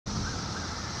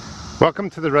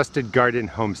Welcome to the Rusted Garden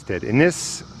Homestead. In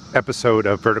this episode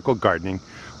of Vertical Gardening,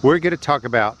 we're going to talk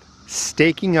about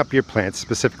staking up your plants,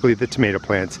 specifically the tomato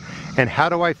plants, and how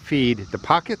do I feed the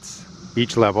pockets,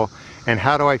 each level, and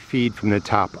how do I feed from the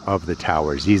top of the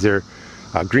towers. These are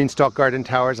Green Stalk Garden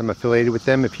Towers. I'm affiliated with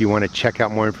them. If you want to check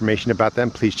out more information about them,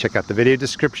 please check out the video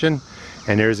description,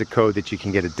 and there is a code that you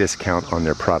can get a discount on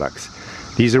their products.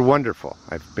 These are wonderful.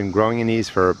 I've been growing in these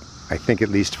for I think at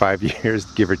least 5 years,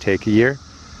 give or take a year.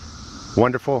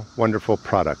 Wonderful, wonderful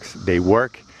products. They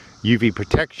work, UV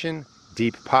protection,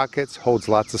 deep pockets, holds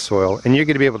lots of soil, and you're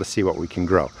going to be able to see what we can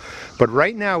grow. But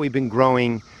right now we've been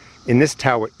growing in this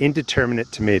tower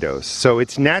indeterminate tomatoes. So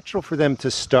it's natural for them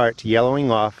to start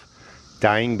yellowing off,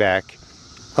 dying back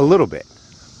a little bit.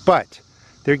 But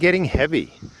they're getting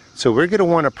heavy. So we're going to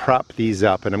want to prop these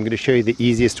up, and I'm going to show you the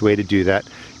easiest way to do that.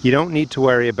 You don't need to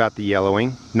worry about the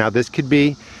yellowing. Now this could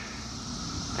be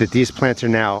that these plants are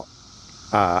now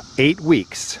 8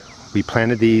 weeks. We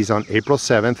planted these on April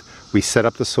 7th. We set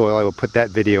up the soil. I will put that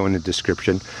video in the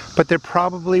description. But they're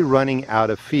probably running out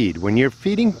of feed. When you're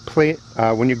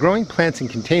when you're growing plants in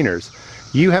containers,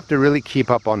 you have to really keep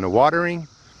up on the watering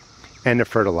and the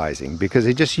fertilizing because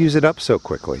they just use it up so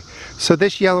quickly. So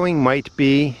this yellowing might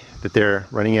be that they're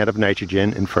running out of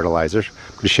nitrogen and fertilizers.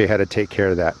 I'm going to show you how to take care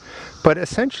of that. But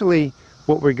essentially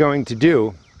what we're going to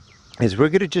do is we're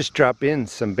going to just drop in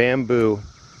some bamboo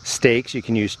stakes. You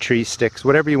can use tree sticks,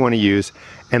 whatever you want to use,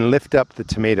 and lift up the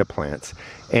tomato plants.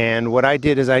 And what I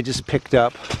did is I just picked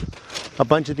up a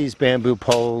bunch of these bamboo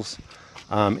poles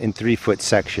in 3-foot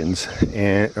sections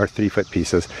or 3-foot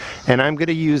pieces, and I'm going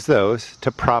to use those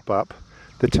to prop up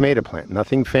the tomato plant.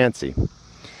 Nothing fancy.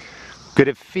 Good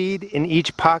at feed in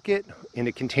each pocket in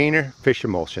a container, fish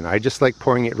emulsion. I just like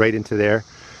pouring it right into there.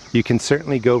 You can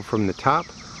certainly go from the top.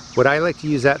 What I like to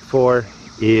use that for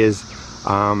is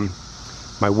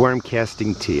my worm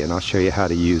casting tea, and I'll show you how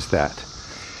to use that.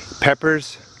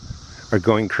 Peppers are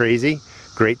going crazy.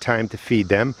 Great time to feed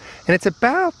them. And it's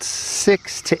about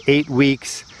 6 to 8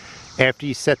 weeks after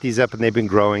you set these up and they've been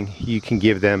growing, you can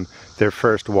give them their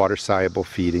first water-soluble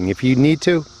feeding. If you need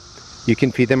to, you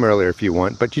can feed them earlier if you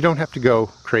want, but you don't have to go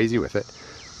crazy with it.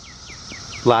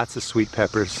 Lots of sweet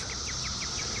peppers.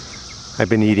 I've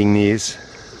been eating these.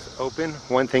 Open.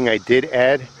 One thing I did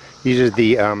add, these are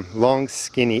the long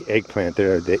skinny eggplant.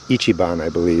 They're the Ichiban, I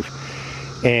believe.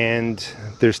 And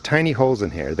there's tiny holes in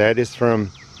here. That is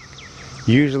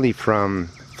usually from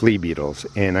flea beetles,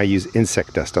 and I use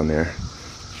insect dust on there.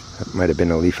 That might have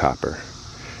been a leaf hopper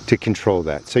to control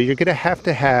that. So you're gonna have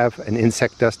to have an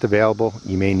insect dust available.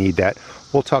 You may need that.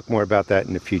 We'll talk more about that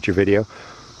in a future video.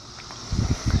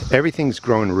 Everything's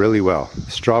growing really well.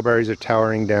 Strawberries are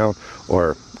towering down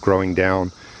or growing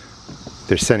down.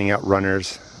 They're sending out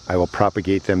runners. I will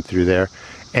propagate them through there.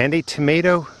 And a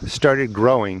tomato started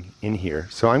growing in here.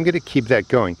 So I'm going to keep that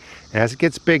going. As it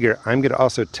gets bigger, I'm going to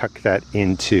also tuck that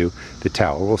into the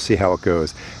tower. We'll see how it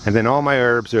goes. And then all my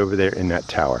herbs are over there in that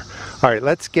tower. All right,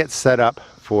 let's get set up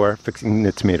for fixing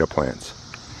the tomato plants.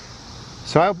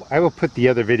 So I will put the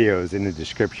other videos in the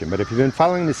description, but if you've been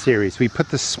following the series, we put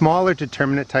the smaller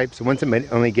determinate types, the ones that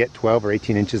might only get 12 or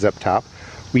 18 inches up top.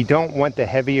 We don't want the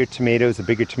heavier tomatoes, the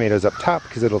bigger tomatoes up top,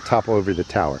 because it'll topple over the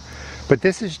tower. But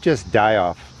this is just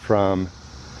die-off from,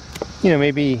 you know,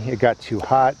 maybe it got too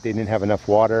hot, they didn't have enough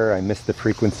water, I missed the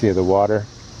frequency of the water,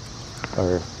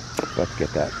 or let's get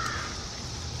that.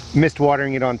 Missed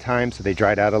watering it on time, so they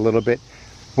dried out a little bit.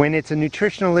 When it's a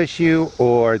nutritional issue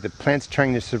or the plant's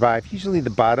trying to survive, usually the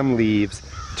bottom leaves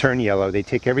turn yellow. They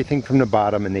take everything from the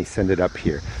bottom and they send it up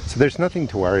here. So there's nothing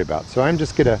to worry about. So I'm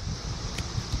just gonna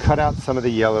cut out some of the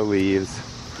yellow leaves.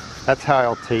 That's how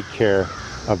I'll take care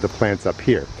of the plants up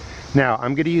here. Now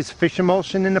I'm going to use fish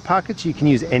emulsion in the pockets. You can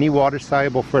use any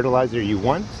water-soluble fertilizer you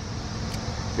want.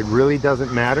 It really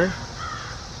doesn't matter.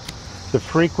 The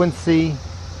frequency,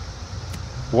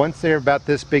 once they're about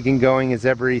this big and going, is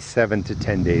every 7 to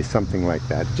 10 days, something like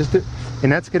that.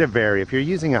 And that's going to vary. If you're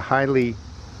using a highly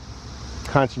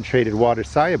concentrated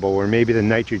water-soluble, where maybe the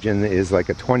nitrogen is like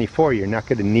a 24, you're not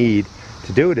going to need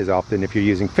to do it as often if you're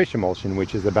using fish emulsion,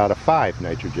 which is about a 5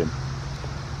 nitrogen.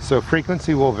 So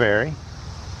frequency will vary.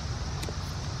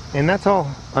 And that's all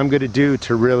I'm going to do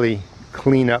to really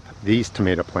clean up these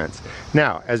tomato plants.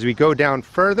 Now, as we go down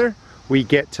further, we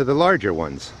get to the larger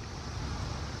ones.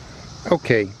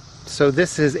 Okay, so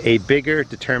this is a bigger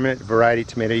determinate variety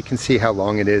tomato. You can see how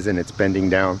long it is and it's bending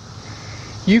down.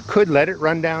 You could let it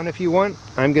run down if you want.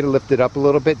 I'm going to lift it up a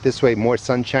little bit. This way more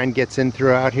sunshine gets in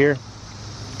throughout here.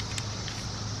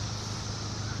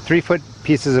 3-foot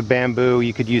pieces of bamboo.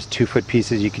 You could use 2-foot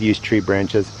pieces. You could use tree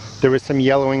branches. There was some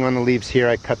yellowing on the leaves here.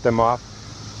 I cut them off.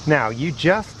 Now you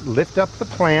just lift up the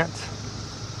plant,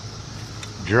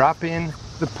 drop in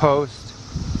the post,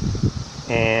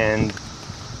 and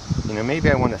you know, maybe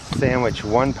I want to sandwich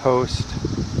one post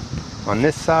on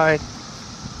this side,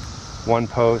 one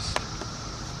post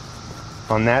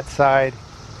on that side,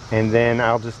 and then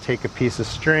I'll just take a piece of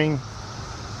string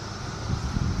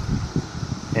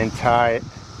and tie it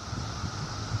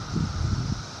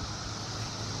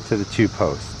to the two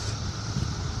posts.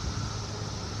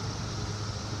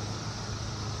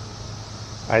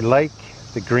 I like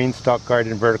the green stalk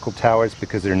garden vertical towers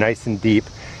because they're nice and deep,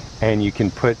 and you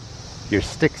can put your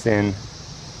sticks in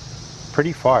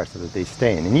pretty far so that they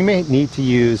stay in. And you may need to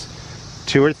use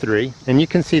 2 or 3, and you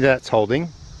can see that's holding.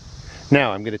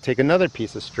 Now I'm going to take another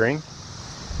piece of string,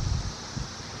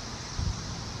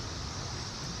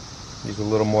 use a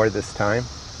little more this time,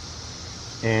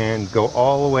 and go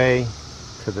all the way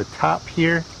to the top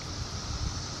here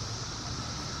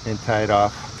and tie it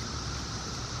off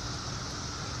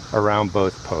around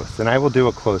both posts. And I will do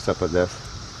a close-up of this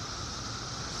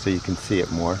so you can see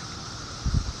it more.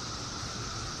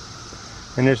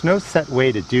 And there's no set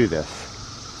way to do this,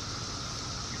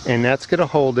 and that's going to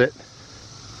hold it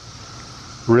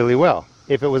really well.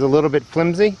 If it was a little bit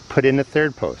flimsy, put in a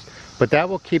 3rd post, but that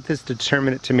will keep this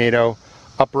determinate tomato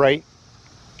upright,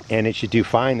 and it should do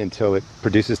fine until it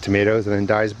produces tomatoes and then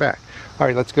dies back. All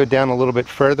right, let's go down a little bit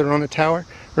further on the tower.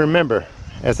 Remember,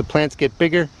 as the plants get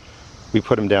bigger, we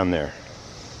put them down there.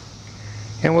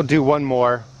 And we'll do one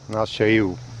more, and I'll show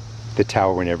you the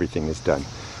tower when everything is done.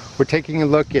 We're taking a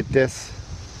look at this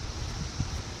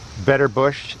better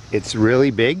bush. It's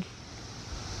really big,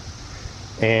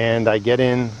 and I get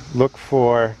in, look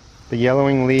for the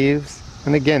yellowing leaves,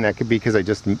 and again, that could be because I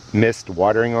just missed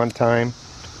watering on time,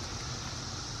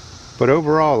 but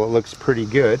overall it looks pretty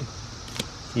good.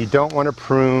 You don't want to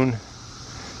prune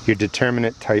your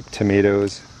determinate type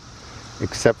tomatoes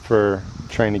except for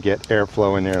trying to get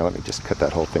airflow in there. Let me just cut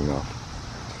that whole thing off.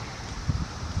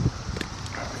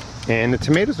 And the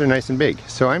tomatoes are nice and big,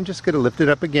 so I'm just going to lift it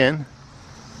up again.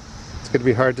 It's going to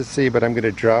be hard to see, but I'm going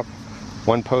to drop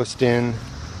one post in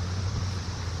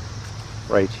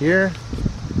right here,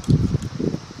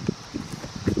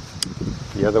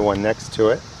 the other one next to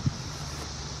it,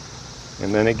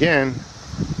 and then again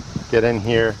get in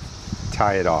here,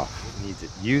 tie it off. It needs it.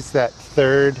 Use that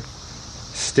 3rd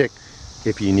stick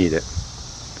if you need it.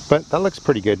 But that looks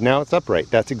pretty good. Now it's upright.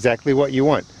 That's exactly what you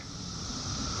want.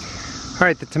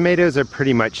 Alright, the tomatoes are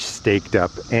pretty much staked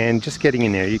up, and just getting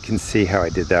in there, you can see how I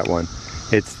did that one.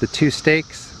 It's the 2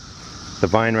 stakes, the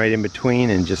vine right in between,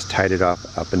 and just tied it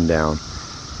off up and down.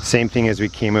 Same thing as we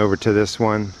came over to this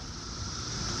one.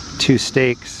 2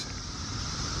 stakes,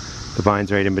 the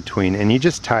vines right in between, and you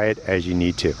just tie it as you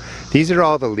need to. These are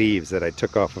all the leaves that I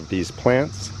took off of these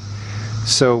plants.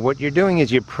 So what you're doing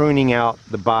is you're pruning out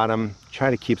the bottom,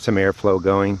 try to keep some airflow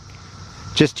going.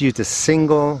 Just use a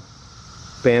single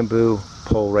bamboo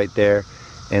pole right there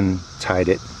and tied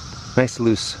it. Nice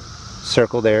loose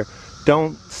circle there.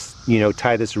 Don't, you know,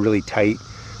 tie this really tight,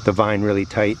 the vine really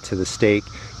tight to the stake.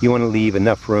 You want to leave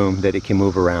enough room that it can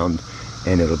move around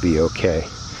and it'll be okay.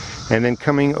 And then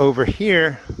coming over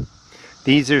here,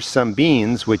 these are some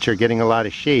beans which are getting a lot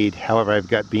of shade. However, I've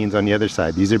got beans on the other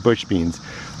side. These are bush beans.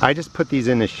 I just put these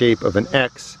in the shape of an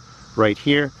X right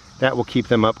here. That will keep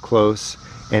them up close,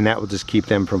 and that will just keep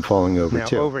them from falling over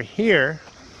too. Now over here,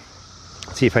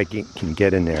 let's see if I can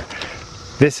get in there.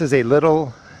 This is a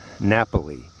little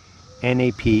Napoli,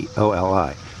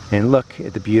 N-A-P-O-L-I. And look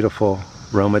at the beautiful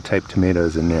Roma type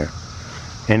tomatoes in there.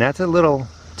 And that's a little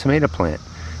tomato plant.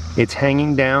 It's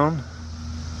hanging down.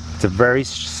 It's a very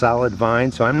solid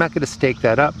vine, so I'm not going to stake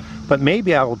that up, but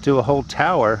maybe I will do a whole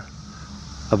tower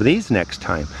of these next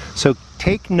time. So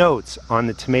take notes on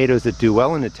the tomatoes that do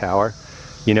well in the tower.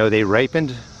 You know, they ripened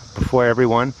before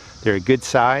everyone. They're a good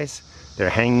size. They're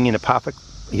hanging in a pocket,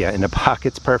 in the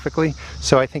pockets perfectly.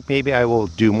 So I think maybe I will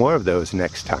do more of those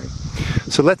next time.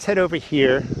 So let's head over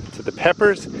here to the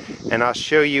peppers, and I'll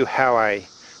show you how I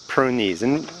prune these.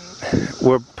 And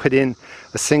we'll put in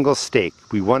a single stake.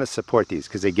 We want to support these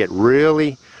because they get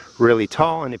really, really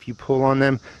tall, and if you pull on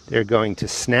them, they're going to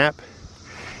snap.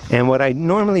 And what I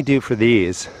normally do for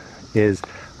these is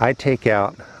I take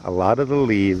out a lot of the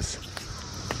leaves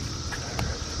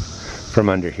from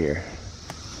under here.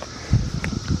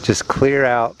 Just clear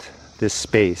out this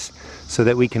space so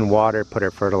that we can water, put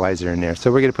our fertilizer in there.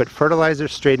 So we're going to put fertilizer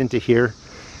straight into here,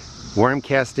 worm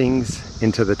castings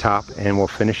into the top, and we'll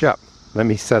finish up. Let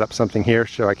me set up something here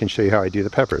so I can show you how I do the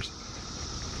peppers.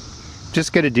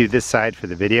 Just going to do this side for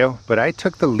the video, but I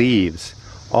took the leaves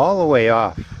all the way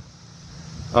off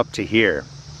up to here.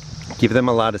 Give them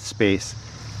a lot of space.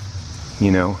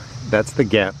 You know, that's the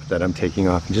gap that I'm taking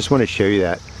off. I just want to show you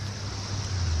that.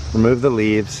 Remove the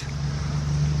leaves.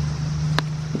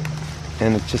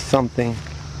 And it's just something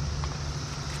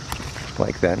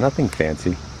like that. Nothing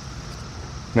fancy.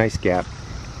 Nice gap.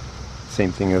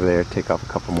 Same thing over there. Take off a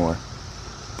couple more.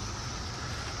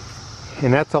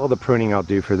 And that's all the pruning I'll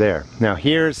do for there. Now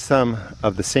here's some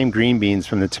of the same green beans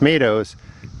from the tomatoes,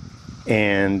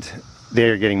 and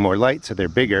they're getting more light, so they're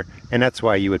bigger, and that's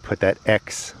why you would put that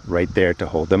X right there to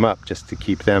hold them up, just to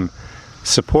keep them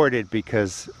supported,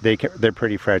 because they're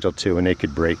pretty fragile too, and they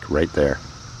could break right there.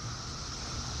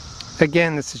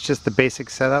 Again, this is just the basic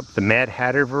setup. The Mad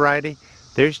Hatter variety,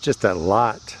 there's just a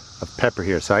lot of pepper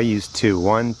here, so I used two,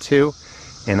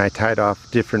 and I tied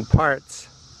off different parts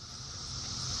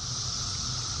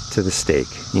to the stake.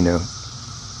 You know,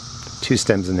 2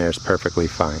 stems in there is perfectly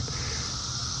fine.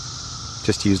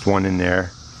 Just used one in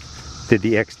there. Did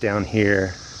the X down here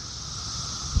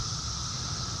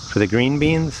for the green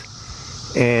beans,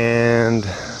 and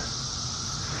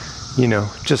you know,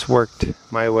 just worked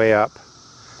my way up,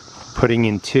 putting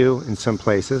in 2 in some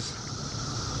places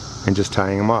and just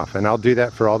tying them off. And I'll do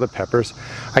that for all the peppers.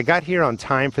 I got here on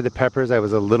time for the peppers. I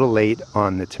was a little late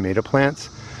on the tomato plants.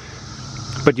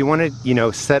 But you want to, you know,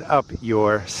 set up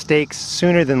your stakes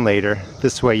sooner than later.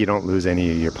 This way you don't lose any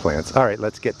of your plants. All right,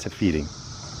 let's get to feeding.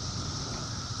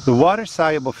 The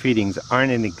water-soluble feedings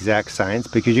aren't an exact science,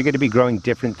 because you're going to be growing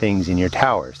different things in your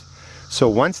towers. So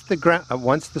once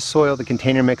the soil, the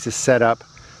container mix is set up,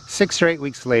 6 or 8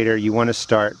 weeks later, you want to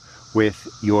start with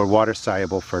your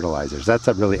water-soluble fertilizers. That's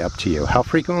really up to you. How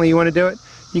frequently you want to do it?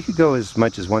 You could go as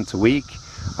much as once a week,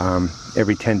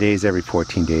 every 10 days, every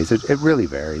 14 days. It really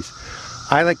varies.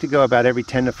 I like to go about every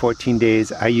 10 to 14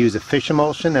 days. I use a fish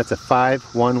emulsion. That's a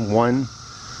 5-1-1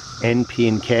 NP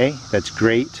and K. That's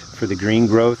great for the green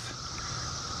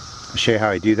growth. I'll show you how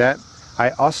I do that.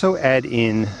 I also add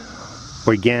in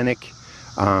organic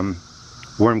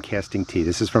worm casting tea.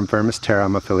 This is from Fermesteria.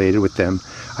 I'm affiliated with them.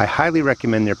 I highly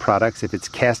recommend their products if it's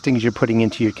castings you're putting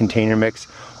into your container mix,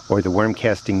 or the worm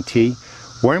casting tea.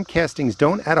 Worm castings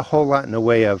don't add a whole lot in the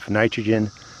way of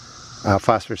nitrogen,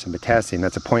 phosphorus and potassium.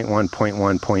 That's a 0.1,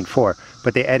 0.1, 0.4,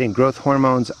 but they add in growth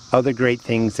hormones, other great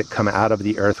things that come out of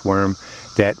the earthworm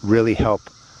that really help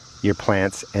your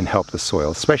plants and help the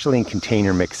soil, especially in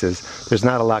container mixes. There's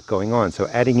not a lot going on, so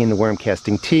adding in the worm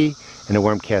casting tea and the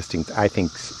worm casting, I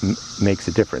think, makes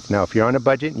a difference. Now if you're on a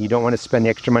budget and you don't want to spend the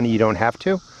extra money, you don't have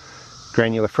to.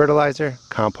 Granular fertilizer,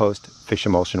 compost, fish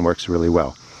emulsion works really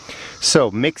well. So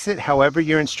mix it however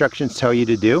your instructions tell you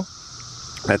to do.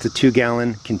 That's a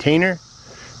 2-gallon container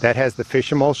that has the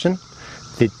fish emulsion.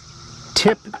 The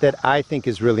tip that I think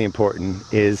is really important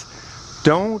is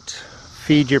don't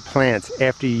feed your plants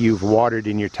after you've watered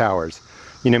in your towers.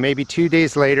 You know, maybe 2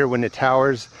 days later when the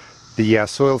towers, the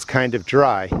soil's kind of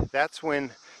dry, that's when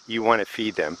you want to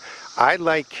feed them. I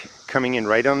like coming in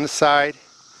right on the side,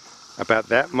 about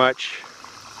that much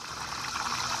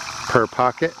per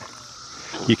pocket.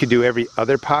 You could do every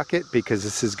other pocket, because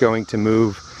this is going to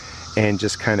move and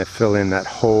just kind of fill in that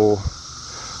whole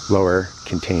lower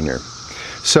container.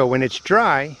 So when it's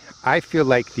dry, I feel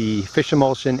like the fish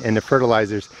emulsion and the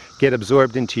fertilizers get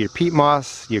absorbed into your peat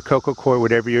moss, your cocoa coir,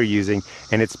 whatever you're using,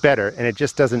 and it's better, and it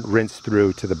just doesn't rinse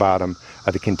through to the bottom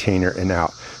of the container and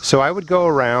out. So I would go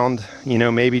around, you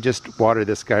know, maybe just water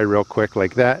this guy real quick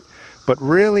like that, but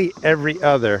really every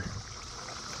other,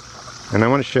 and I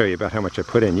want to show you about how much I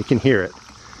put in. You can hear it.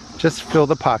 Just fill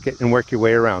the pocket and work your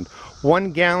way around.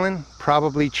 1 gallon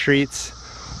probably treats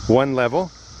 1 level,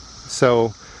 so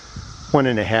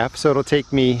 1.5. So it'll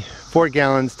take me 4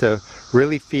 gallons to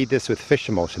really feed this with fish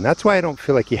emulsion. That's why I don't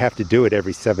feel like you have to do it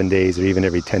every 7 days or even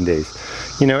every 10 days.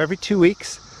 You know, every 2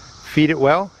 weeks, feed it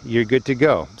well, you're good to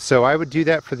go. So I would do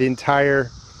that for the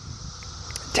entire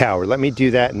tower. Let me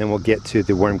do that and then we'll get to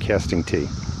the worm casting tea.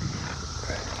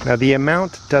 Now the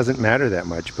amount doesn't matter that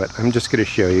much, but I'm just going to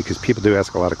show you because people do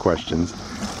ask a lot of questions.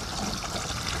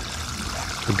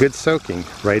 A good soaking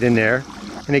right in there.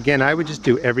 And again, I would just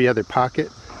do every other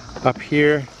pocket up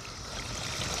here.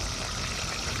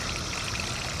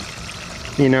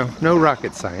 You know, no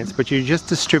rocket science, but you're just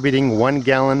distributing 1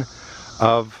 gallon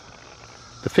of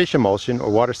the fish emulsion or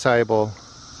water-soluble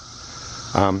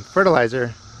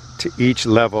fertilizer to each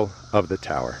level of the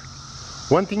tower.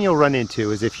 One thing you'll run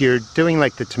into is if you're doing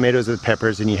like the tomatoes or the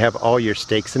peppers and you have all your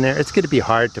stakes in there, it's going to be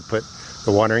hard to put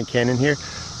the watering can in here.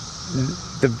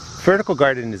 The vertical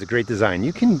garden is a great design.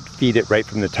 You can feed it right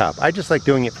from the top. I just like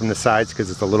doing it from the sides because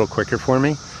it's a little quicker for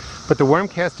me. But the worm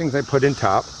castings I put in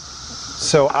top.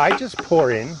 So I just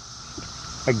pour in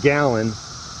 1 gallon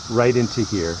right into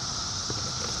here.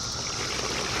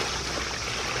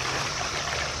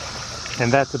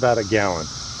 and that's about a gallon.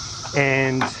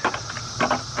 And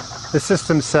the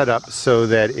system's set up so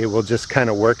that it will just kind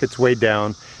of work its way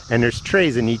down, and there's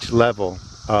trays in each level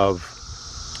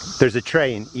there's a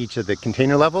tray in each of the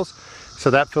container levels, so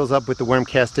that fills up with the worm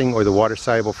casting or the water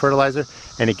soluble fertilizer,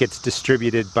 and it gets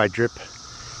distributed by drip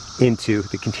into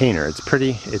the container. It's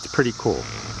pretty cool.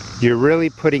 You're really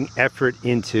putting effort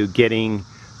into getting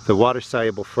the water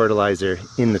soluble fertilizer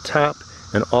in the top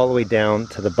and all the way down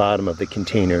to the bottom of the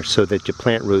container so that your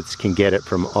plant roots can get it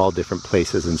from all different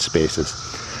places and spaces.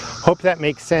 Hope that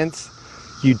makes sense.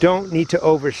 You don't need to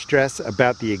overstress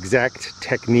about the exact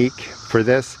technique for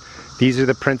this. These are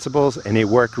the principles and they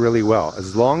work really well.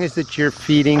 As long as that you're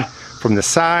feeding from the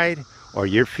side or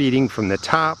you're feeding from the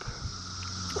top,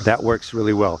 that works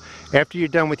really well. After you're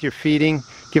done with your feeding,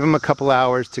 give them a couple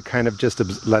hours to kind of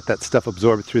just let that stuff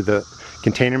absorb through the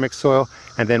container mix soil,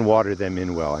 and then water them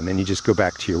in well, and then you just go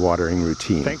back to your watering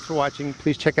routine. Thanks for watching.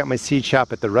 Please check out my seed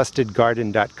shop at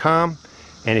therustedgarden.com.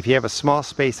 And if you have a small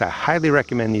space, I highly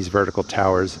recommend these vertical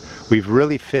towers. We've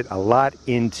really fit a lot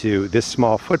into this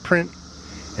small footprint,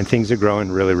 and things are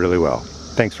growing really, really well.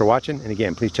 Thanks for watching, and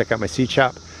again, please check out my seed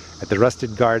shop at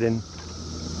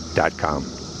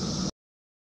therustedgarden.com.